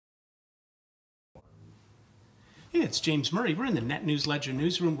Hey, it's James Murray. We're in the Net News Ledger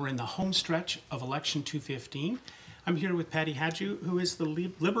newsroom. We're in the home stretch of Election 215. I'm here with Patti Hajdu, who is the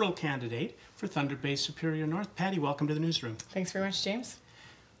Liberal candidate for Thunder Bay Superior North. Patti, welcome to the newsroom. Thanks very much, James.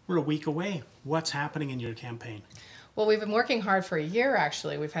 We're a week away. What's happening in your campaign? Well, we've been working hard for a year,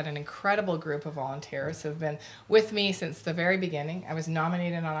 actually. We've had an incredible group of volunteers who have been with me since the very beginning. I was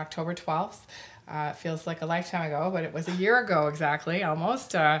nominated on October 12th. It feels like a lifetime ago, but it was a year ago exactly,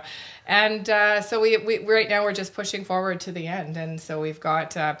 almost. So we right now we're just pushing forward to the end, and so we've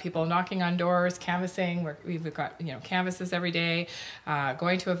got people knocking on doors, canvassing. We've got canvasses every day,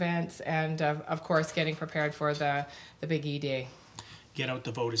 going to events, and of course getting prepared for the big E-Day. Get out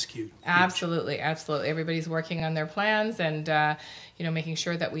the vote is cute. Absolutely, absolutely. Everybody's working on their plans, and making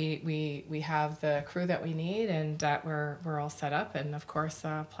sure that we have the crew that we need, and that we're all set up, and of course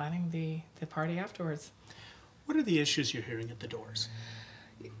planning the party afterwards. What are the issues you're hearing at the doors?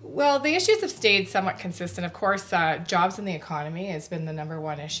 Well, the issues have stayed somewhat consistent. Of course, jobs in the economy has been the number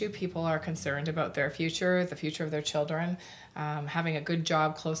one issue. People are concerned about their future, the future of their children, having a good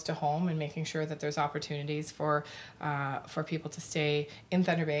job close to home, and making sure that there's opportunities for people to stay in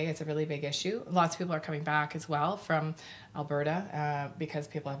Thunder Bay is a really big issue. Lots of people are coming back as well from Alberta because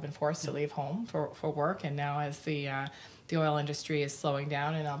people have been forced to leave home for work, and now as the oil industry is slowing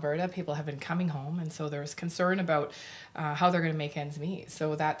down in Alberta, people have been coming home, and so there's concern about how they're going to make ends meet.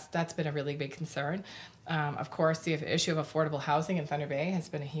 So that's been a really big concern. Of course, the issue of affordable housing in Thunder Bay has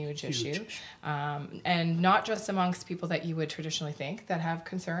been a huge issue. And not just amongst people that you would traditionally think that have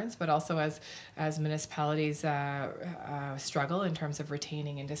concerns, but also as municipalities struggle in terms of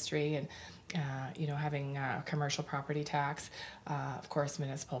retaining industry and having commercial property tax. Of course,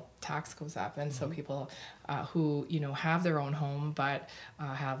 municipal tax goes up, and so people who have their own home but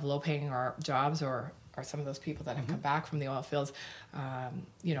have low-paying jobs, or some of those people that have come back from the oil fields,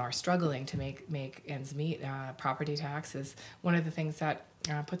 are struggling to make ends meet. Property tax is one of the things that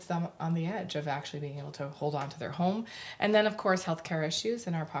puts them on the edge of actually being able to hold on to their home. And then, of course, healthcare issues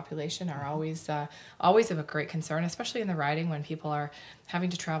in our population are always of a great concern, especially in the riding when people are having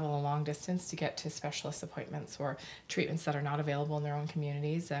to travel a long distance to get to specialist appointments or treatments that are not available in their own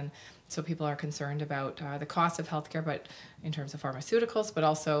communities. And so people are concerned about the cost of healthcare, but in terms of pharmaceuticals, but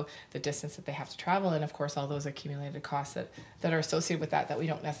also the distance that they have to travel, and of course all those accumulated costs that are associated with that we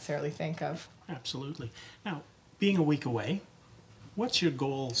don't necessarily think of. Absolutely. Now, being a week away, what's your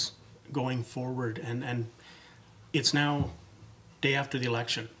goals going forward? And it's now day after the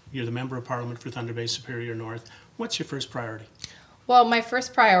election. You're the Member of Parliament for Thunder Bay Superior North. What's your first priority? Well, my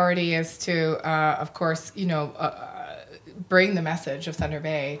first priority is to, of course, bring the message of Thunder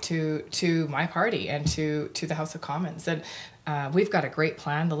Bay to my party and to the House of Commons. And we've got a great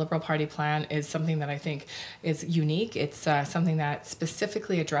plan. The Liberal Party plan is something that I think is unique. It's something that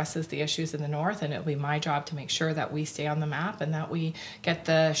specifically addresses the issues in the North, and it'll be my job to make sure that we stay on the map and that we get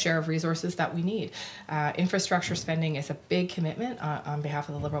the share of resources that we need. Infrastructure spending is a big commitment on behalf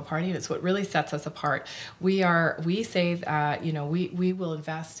of the Liberal Party, and it's what really sets us apart. We say we will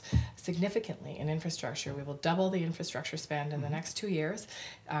invest significantly in infrastructure. We will double the infrastructure spend in the next 2 years,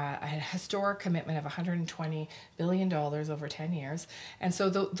 a historic commitment of $120 billion over 10 years. And so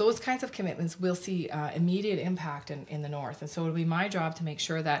those kinds of commitments will see immediate impact in the North. And so it'll be my job to make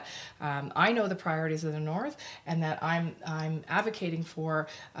sure that I know the priorities of the North, and that I'm advocating for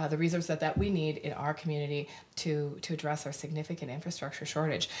the resources that we need in our community to address our significant infrastructure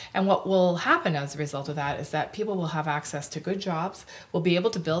shortage. And what will happen as a result of that is that people will have access to good jobs, will be able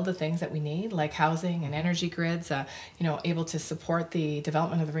to build the things that we need, like housing and energy grids, able to support the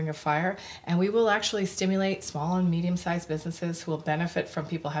development of the Ring of Fire, and we will actually stimulate small and medium-sized businesses who will benefit from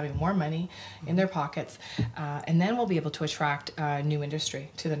people having more money in their pockets, and then we'll be able to attract new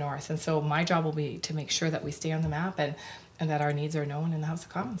industry to the North. And so my job will be to make sure that we stay on the map and that our needs are known in the House of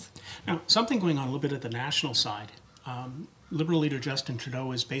Commons. Now, something going on a little bit at the national side. Liberal leader Justin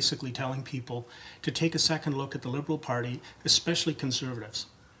Trudeau is basically telling people to take a second look at the Liberal Party, especially Conservatives,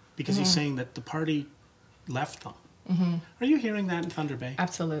 because he's saying that the party left them. Are you hearing that in Thunder Bay?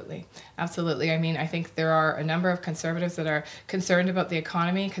 Absolutely. Absolutely. I mean, I think there are a number of Conservatives that are concerned about the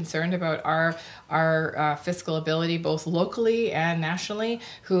economy, concerned about our fiscal ability, both locally and nationally,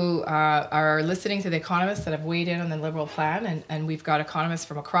 who are listening to the economists that have weighed in on the Liberal plan. And we've got economists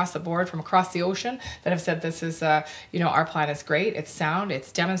from across the board, from across the ocean, that have said this is, our plan is great, it's sound,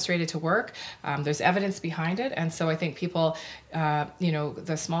 it's demonstrated to work, there's evidence behind it. And so I think people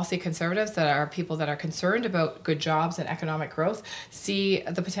the small C Conservatives, that are people that are concerned about good jobs and economic growth, see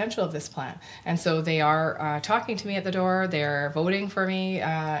the potential of this plan. And so they are talking to me at the door, they're voting for me,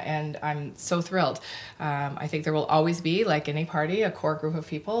 and I'm so thrilled. I think there will always be, like any party, a core group of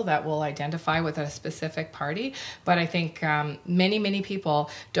people that will identify with a specific party. But I think many people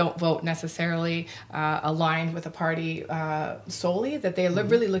don't vote necessarily aligned with a party solely, that they're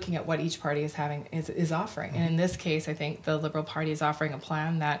really looking at what each party is offering. And in this case, I think the Liberal Party is offering a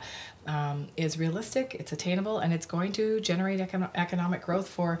plan that is realistic, it's attainable, and it's going to generate economic growth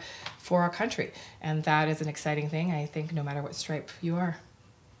for our country. And that is an exciting thing, I think, no matter what stripe you are.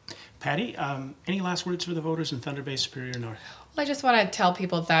 Patti, any last words for the voters in Thunder Bay Superior North? Well, I just want to tell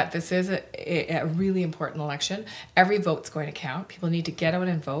people that this is a really important election. Every vote's going to count. People need to get out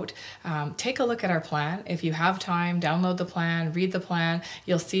and vote. Take a look at our plan. If you have time, download the plan, read the plan.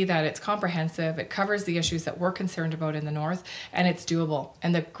 You'll see that it's comprehensive. It covers the issues that we're concerned about in the North, and it's doable.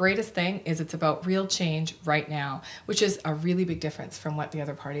 And the greatest thing is it's about real change right now, which is a really big difference from what the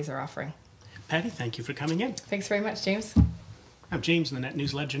other parties are offering. Patti, thank you for coming in. Thanks very much, James. I'm James in the Net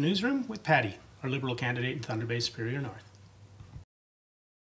News Ledger Newsroom with Patti, our Liberal candidate in Thunder Bay Superior North.